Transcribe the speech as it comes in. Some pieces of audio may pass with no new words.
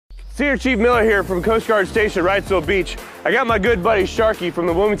Senior Chief Miller here from Coast Guard Station at Wrightsville Beach. I got my good buddy Sharky from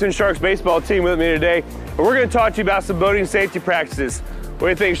the Wilmington Sharks baseball team with me today, and we're going to talk to you about some boating safety practices. What do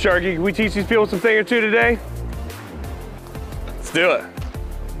you think, Sharky? Can we teach these people something or two today? Let's do it.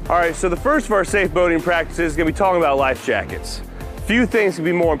 All right, so the first of our safe boating practices is going to be talking about life jackets. Few things can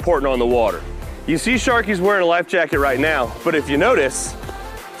be more important on the water. You see Sharky's wearing a life jacket right now, but if you notice,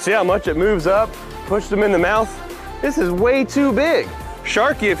 see how much it moves up, pushed him in the mouth? This is way too big.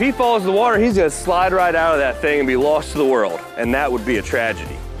 Sharky, if he falls in the water, he's gonna slide right out of that thing and be lost to the world, and that would be a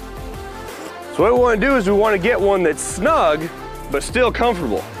tragedy. So what we wanna do is we wanna get one that's snug, but still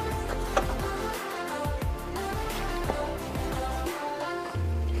comfortable.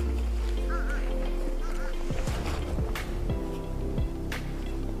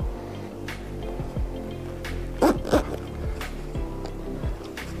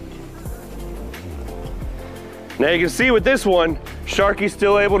 Now you can see with this one, Sharky's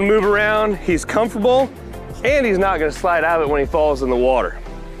still able to move around, he's comfortable, and he's not gonna slide out of it when he falls in the water.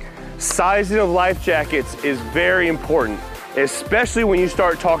 Sizing of life jackets is very important, especially when you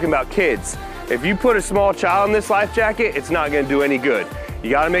start talking about kids. If you put a small child in this life jacket, it's not gonna do any good. You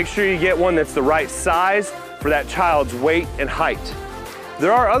gotta make sure you get one that's the right size for that child's weight and height.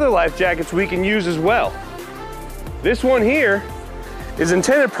 There are other life jackets we can use as well. This one here is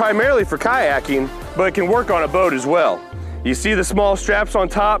intended primarily for kayaking, but it can work on a boat as well. You see the small straps on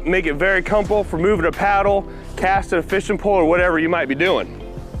top make it very comfortable for moving a paddle, casting a fishing pole, or whatever you might be doing.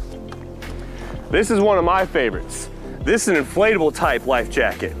 This is one of my favorites. This is an inflatable type life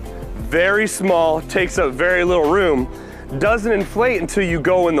jacket. Very small, takes up very little room, doesn't inflate until you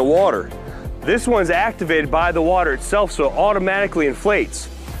go in the water. This one's activated by the water itself, so it automatically inflates.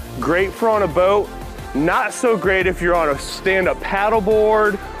 Great for on a boat, not so great if you're on a stand-up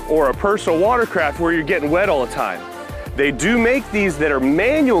paddleboard or a personal watercraft where you're getting wet all the time. They do make these that are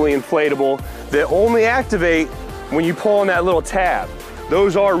manually inflatable that only activate when you pull on that little tab.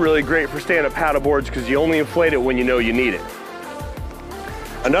 Those are really great for stand-up paddleboards because you only inflate it when you know you need it.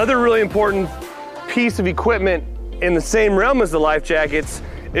 Another really important piece of equipment in the same realm as the life jackets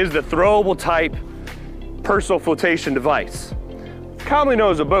is the throwable type personal flotation device, commonly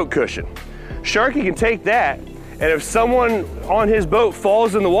known as a boat cushion. Sharky can take that, and if someone on his boat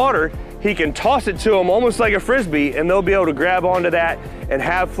falls in the water, he can toss it to them almost like a Frisbee, and they'll be able to grab onto that and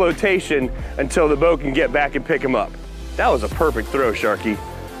have flotation until the boat can get back and pick them up. That was a perfect throw, Sharky.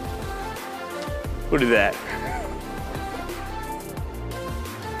 Look at that.